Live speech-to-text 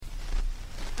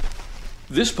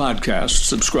This podcast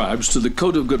subscribes to the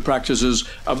Code of Good Practices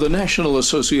of the National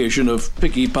Association of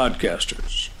Picky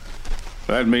Podcasters.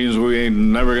 That means we ain't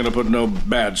never gonna put no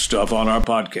bad stuff on our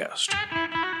podcast.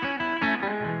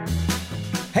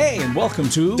 Hey, and welcome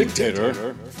to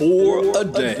Dictator for a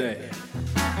Day.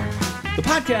 the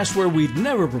podcast where we'd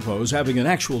never propose having an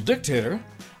actual dictator.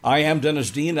 I am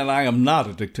Dennis Dean, and I am not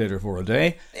a dictator for a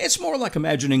day. It's more like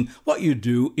imagining what you'd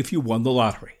do if you won the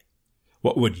lottery.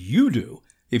 What would you do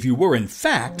if you were, in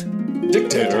fact,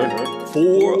 Dictator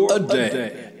for a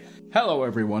Day. Hello,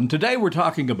 everyone. Today we're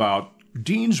talking about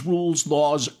Dean's Rules,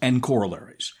 Laws, and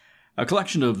Corollaries, a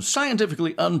collection of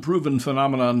scientifically unproven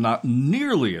phenomena not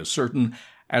nearly as certain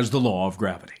as the law of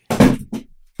gravity.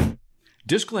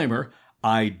 Disclaimer,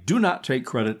 I do not take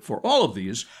credit for all of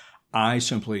these. I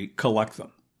simply collect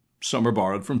them. Some are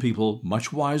borrowed from people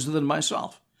much wiser than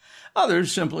myself.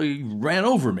 Others simply ran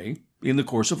over me in the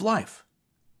course of life.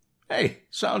 Hey,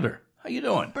 Sounder, how you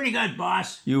doing? Pretty good,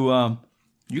 boss. You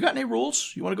got any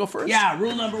rules? You want to go first? Yeah,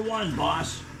 rule number 1,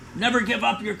 boss. Never give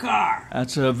up your car.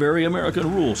 That's a very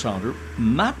American rule, Sounder.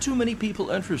 Not too many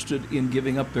people interested in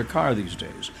giving up their car these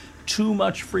days. Too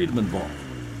much freedom involved,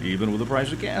 even with the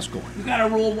price of gas going. You got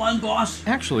a rule 1, boss?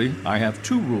 Actually, I have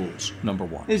 2 rules. Number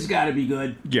 1. This has got to be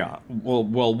good. Yeah, well,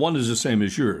 one is the same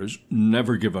as yours.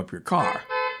 Never give up your car.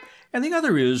 And the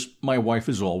other is, my wife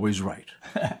is always right.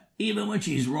 Even when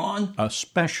she's wrong?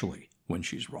 Especially when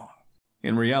she's wrong.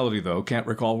 In reality, though, can't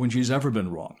recall when she's ever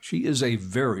been wrong. She is a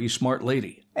very smart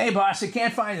lady. Hey, boss, I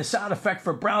can't find the sound effect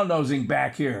for brown-nosing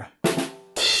back here.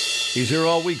 He's here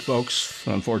all week, folks,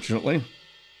 unfortunately.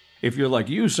 If you're like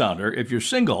you, Sounder, if you're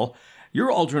single,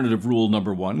 your alternative rule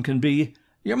number 1 can be,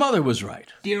 your mother was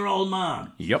right. Dear old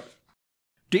mom. Yep.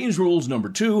 Dean's rules number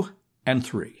 2 and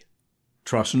 3.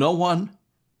 Trust no one,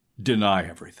 deny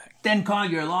everything. Then call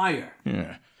your lawyer.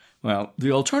 Yeah. Well,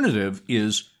 the alternative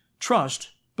is trust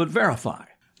but verify.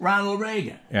 Ronald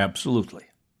Reagan. Absolutely.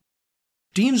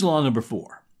 Dean's law number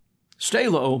 4. Stay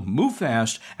low, move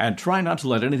fast, and try not to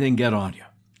let anything get on you.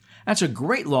 That's a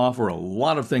great law for a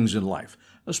lot of things in life,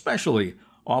 especially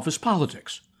office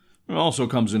politics. It also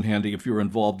comes in handy if you're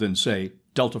involved in, say,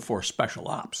 Delta Force Special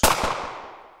Ops.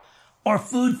 Or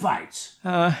food fights.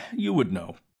 You would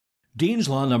know. Dean's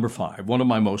Law number 5, one of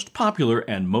my most popular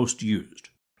and most used.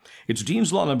 It's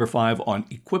Dean's Law number 5 on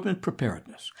equipment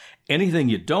preparedness. Anything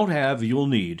you don't have, you'll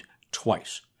need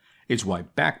twice. It's why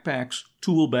backpacks,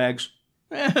 tool bags,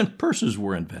 and purses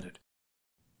were invented.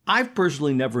 I've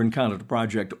personally never encountered a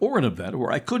project or an event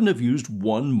where I couldn't have used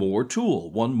one more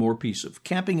tool, one more piece of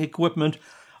camping equipment,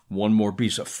 one more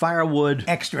piece of firewood.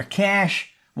 Extra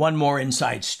cash. One more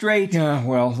inside straight. Yeah,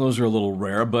 well, those are a little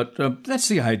rare, but that's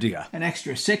the idea. An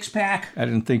extra 6-pack. I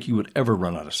didn't think you would ever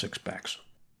run out of 6-packs.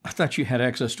 I thought you had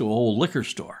access to a whole liquor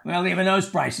store. Well, even those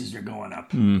prices are going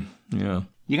up. Yeah.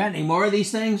 You got any more of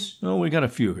these things? Oh, we got a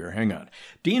few here. Hang on.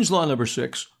 Dean's Law number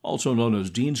 6, also known as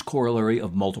Dean's Corollary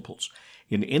of Multiples.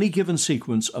 In any given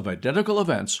sequence of identical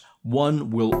events,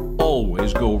 one will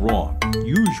always go wrong,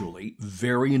 usually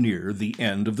very near the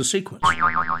end of the sequence.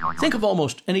 Think of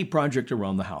almost any project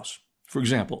around the house. For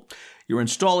example, you're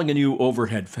installing a new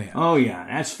overhead fan. Oh, yeah,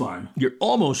 that's fun. You're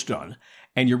almost done,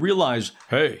 and you realize,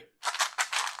 hey,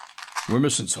 we're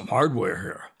missing some hardware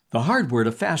here. The hardware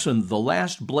to fasten the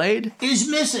last blade Is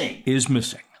missing.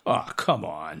 Oh, come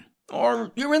on.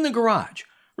 Or you're in the garage,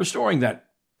 restoring that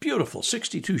beautiful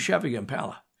 62 Chevy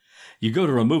Impala. You go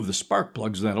to remove the spark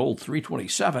plugs in that old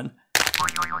 327.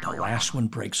 The last one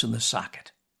breaks in the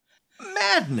socket.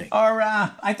 Maddening. Or,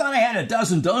 I thought I had a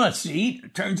dozen donuts to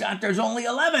eat. Turns out there's only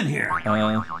 11 here.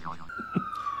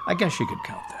 I guess you could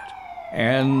count that.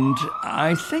 And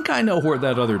I think I know where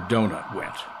that other donut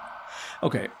went.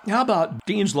 Okay, how about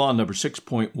Dean's Law number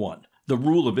 6.1, the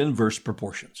rule of inverse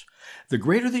proportions. The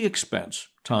greater the expense,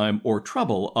 time, or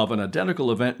trouble of an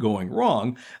identical event going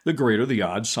wrong, the greater the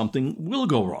odds something will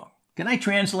go wrong. Can I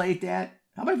translate that?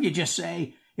 How about if you just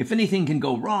say, if anything can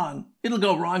go wrong, it'll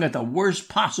go wrong at the worst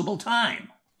possible time?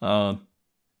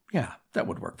 Yeah, that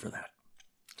would work for that.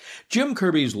 Jim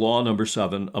Kirby's Law number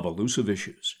 7 of elusive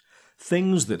issues.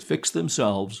 Things that fix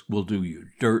themselves will do you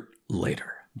dirt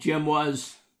later. Jim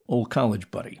was? Old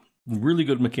college buddy. Really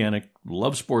good mechanic,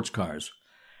 loved sports cars.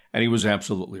 And he was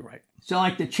absolutely right. So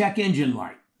like the check engine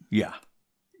light. Yeah.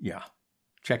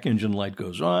 Check engine light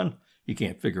goes on. You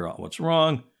can't figure out what's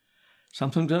wrong.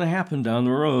 Something's going to happen down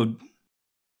the road.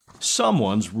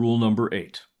 Someone's rule number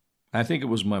 8. I think it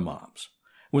was my mom's.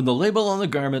 When the label on the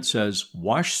garment says,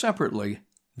 wash separately,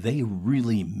 they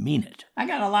really mean it. I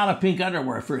got a lot of pink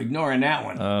underwear for ignoring that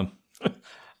one.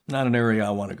 Not an area I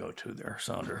want to go to there,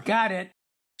 Sounder. Got it.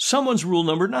 Someone's rule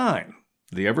number 9.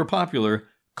 The ever-popular,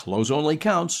 Clothes only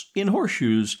counts in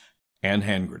horseshoes and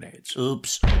hand grenades.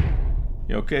 Oops.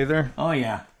 You okay there? Oh,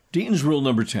 yeah. Dean's rule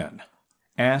number 10.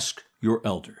 Ask your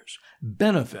elders.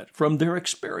 Benefit from their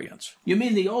experience. You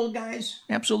mean the old guys?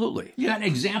 Absolutely. You got an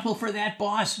example for that,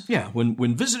 boss? Yeah,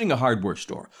 when visiting a hardware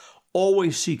store,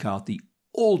 always seek out the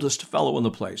oldest fellow in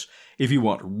the place if you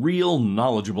want real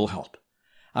knowledgeable help.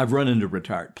 I've run into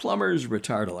retired plumbers,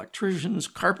 retired electricians,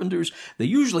 carpenters. They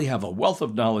usually have a wealth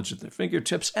of knowledge at their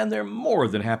fingertips, and they're more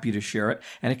than happy to share it,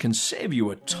 and it can save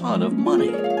you a ton of money.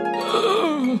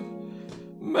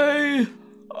 May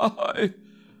I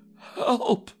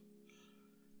help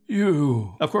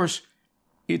you? Of course,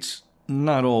 it's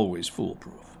not always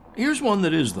foolproof. Here's one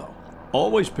that is, though.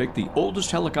 Always pick the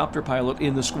oldest helicopter pilot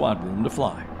in the squadron to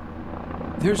fly.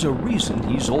 There's a reason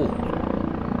he's old.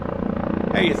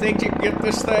 Hey, you think you can get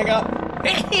this thing up?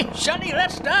 Hey, Sonny,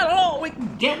 let's start all. We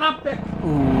can get up there.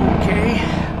 Okay.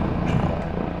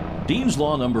 Dean's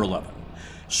Law number 11.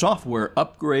 Software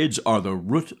upgrades are the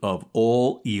root of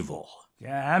all evil.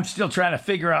 Yeah, I'm still trying to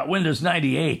figure out Windows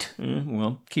 98.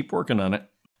 Well, keep working on it.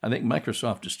 I think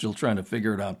Microsoft is still trying to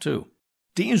figure it out, too.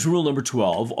 Dean's rule number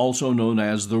 12, also known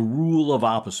as the rule of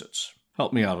opposites.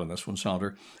 Help me out on this one,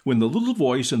 Sounder. When the little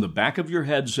voice in the back of your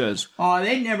head says, "Oh,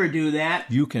 they'd never do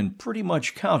that," you can pretty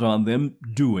much count on them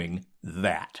doing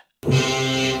that.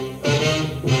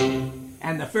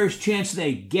 And the first chance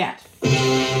they get.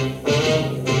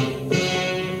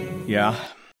 Yeah.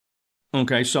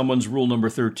 Okay, someone's rule number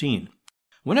 13.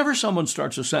 Whenever someone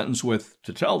starts a sentence with,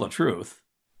 "to tell the truth,"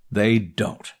 they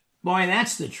don't. Boy,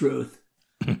 that's the truth.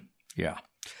 Yeah.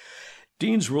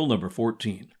 Dean's rule number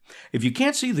 14. If you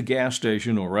can't see the gas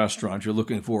station or restaurant you're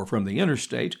looking for from the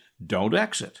interstate, don't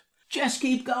exit. Just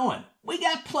keep going. We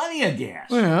got plenty of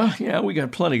gas. Yeah, we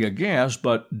got plenty of gas,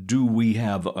 but do we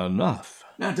have enough?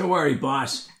 Not to worry,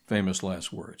 boss. Famous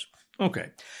last words.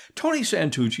 Okay. Tony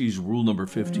Santucci's rule number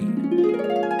 15.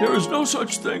 There is no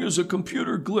such thing as a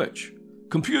computer glitch.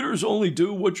 Computers only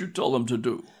do what you tell them to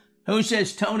do. Who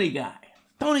says Tony guy?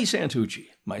 Tony Santucci,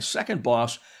 my second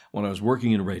boss when I was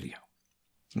working in radio.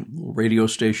 A little radio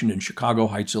station in Chicago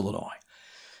Heights, Illinois.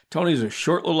 Tony's a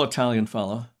short little Italian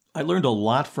fella. I learned a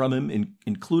lot from him,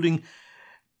 including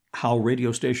how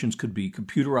radio stations could be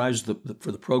computerized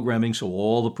for the programming, so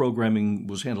all the programming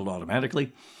was handled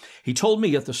automatically. He told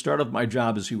me at the start of my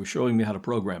job as he was showing me how to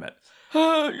program it,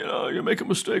 you make a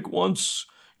mistake once,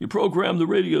 you program the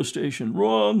radio station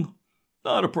wrong,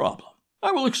 not a problem.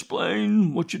 I will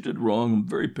explain what you did wrong. I'm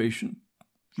very patient.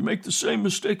 If you make the same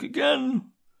mistake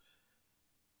again,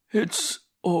 it's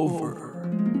over.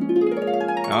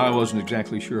 Now, I wasn't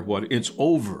exactly sure what "it's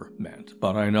over" meant,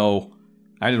 but I know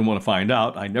I didn't want to find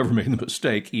out. I never made the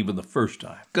mistake, even the first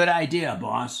time. Good idea,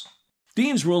 boss.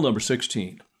 Dean's rule number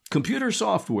 16. Computer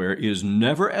software is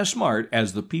never as smart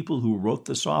as the people who wrote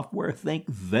the software think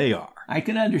they are. I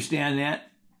can understand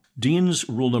that. Dean's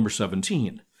rule number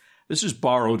 17. This is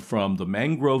borrowed from The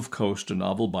Mangrove Coast, a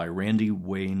novel by Randy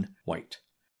Wayne White.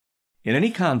 In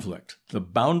any conflict, the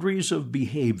boundaries of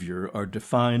behavior are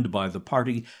defined by the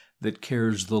party that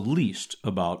cares the least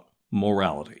about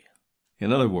morality.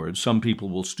 In other words, some people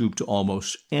will stoop to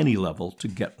almost any level to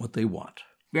get what they want.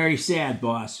 Very sad,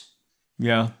 boss.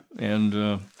 Yeah, and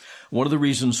one of the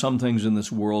reasons some things in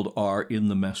this world are in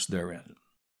the mess they're in.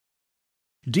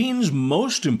 Dean's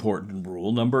most important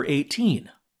rule, number 18.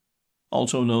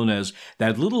 Also known as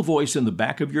that little voice in the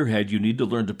back of your head you need to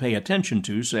learn to pay attention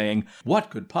to saying, what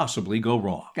could possibly go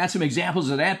wrong? Got some examples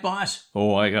of that, boss?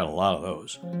 Oh, I got a lot of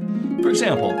those. For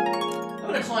example, I'm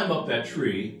going to climb up that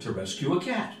tree to rescue a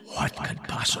cat. What could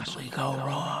possibly go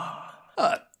wrong?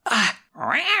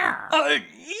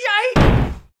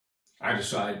 I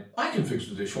decide I can fix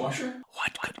the dishwasher.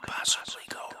 What could possibly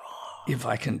go wrong? If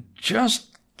I can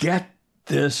just get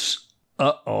this...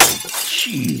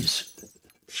 Jeez.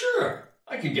 Sure,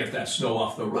 I can get that snow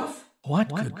off the roof.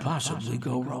 What could possibly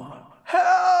go wrong? Help!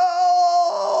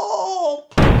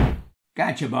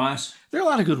 Gotcha, boss. There are a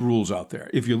lot of good rules out there.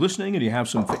 If you're listening and you have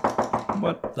some...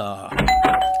 What the...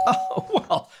 Oh,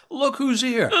 well, look who's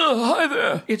here. Hi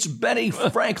there. It's Benny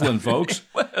Franklin, folks.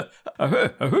 Well, I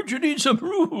heard you need some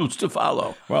rules to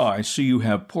follow. Well, I see you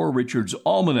have Poor Richard's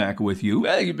Almanac with you.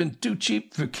 Well, you've been too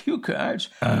cheap for cue cards.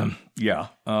 Yeah.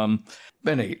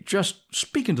 Benny, just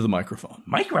speak into the microphone.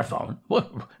 Microphone?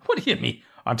 What do you mean?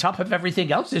 On top of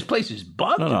everything else, this place is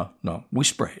bugged? No. We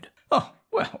sprayed. Oh,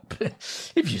 well,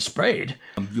 if you sprayed.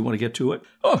 You want to get to it?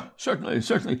 Oh, certainly.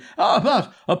 How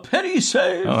about a penny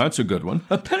saved? Oh, that's a good one.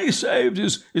 A penny saved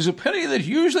is a penny that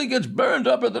usually gets burned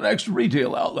up at the next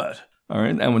retail outlet. All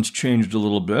right, that one's changed a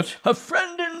little bit. A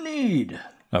friend in need.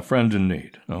 A friend in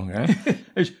need, okay?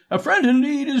 A friend in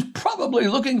need is probably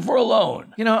looking for a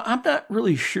loan. I'm not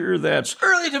really sure that's...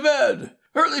 Early to bed,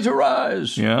 early to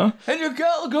rise. Yeah? And your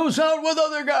gal goes out with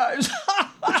other guys.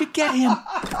 Would you get him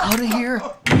out of here?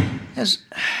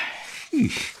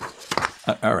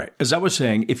 All right. As I was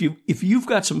saying, if you've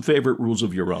got some favorite rules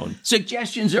of your own,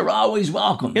 suggestions are always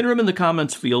welcome. Enter them in the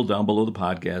comments field down below the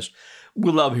podcast.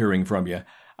 We love hearing from you.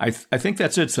 I think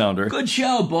that's it, Sounder. Good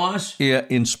show, boss. Yeah,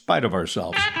 in spite of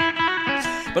ourselves.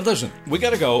 But listen, we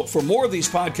got to go. For more of these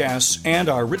podcasts and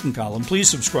our written column, please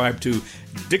subscribe to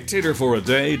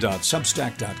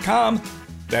dictatorforaday.substack.com.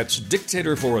 That's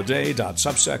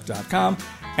dictatorforaday.substack.com,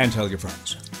 and tell your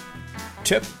friends.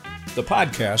 Tip, the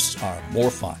podcasts are more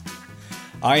fun.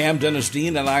 I am Dennis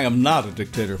Dean, and I am not a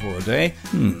dictator for a day.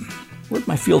 Where'd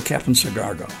my field cap and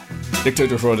cigar go?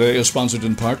 Dictator for a Day is sponsored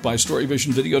in part by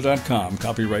StoryVisionVideo.com.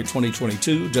 Copyright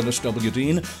 2022, Dennis W.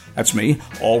 Dean. That's me.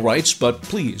 All rights, but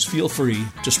please feel free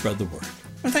to spread the word.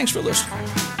 And thanks for listening.